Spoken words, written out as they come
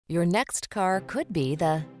Your next car could be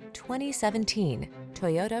the 2017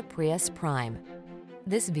 Toyota Prius Prime.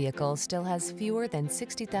 This vehicle still has fewer than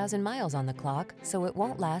 60,000 miles on the clock, so it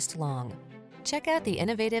won't last long. Check out the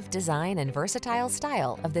innovative design and versatile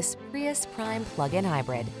style of this Prius Prime plug-in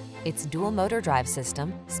hybrid. Its dual-motor drive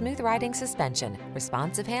system, smooth riding suspension,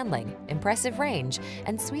 responsive handling, impressive range,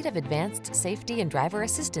 and suite of advanced safety and driver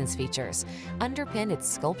assistance features underpin its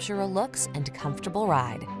sculptural looks and comfortable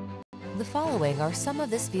ride. The following are some of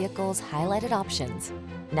this vehicle's highlighted options: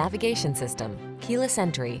 navigation system, keyless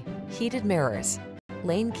entry, heated mirrors,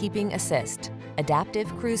 lane keeping assist, adaptive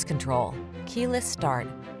cruise control, keyless start,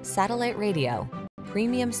 satellite radio,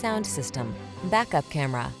 premium sound system, backup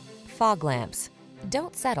camera, fog lamps.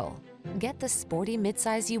 Don't settle. Get the sporty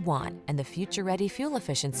midsize you want and the future-ready fuel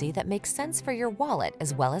efficiency that makes sense for your wallet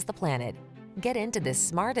as well as the planet. Get into this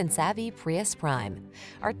smart and savvy Prius Prime.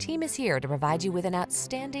 Our team is here to provide you with an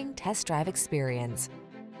outstanding test drive experience.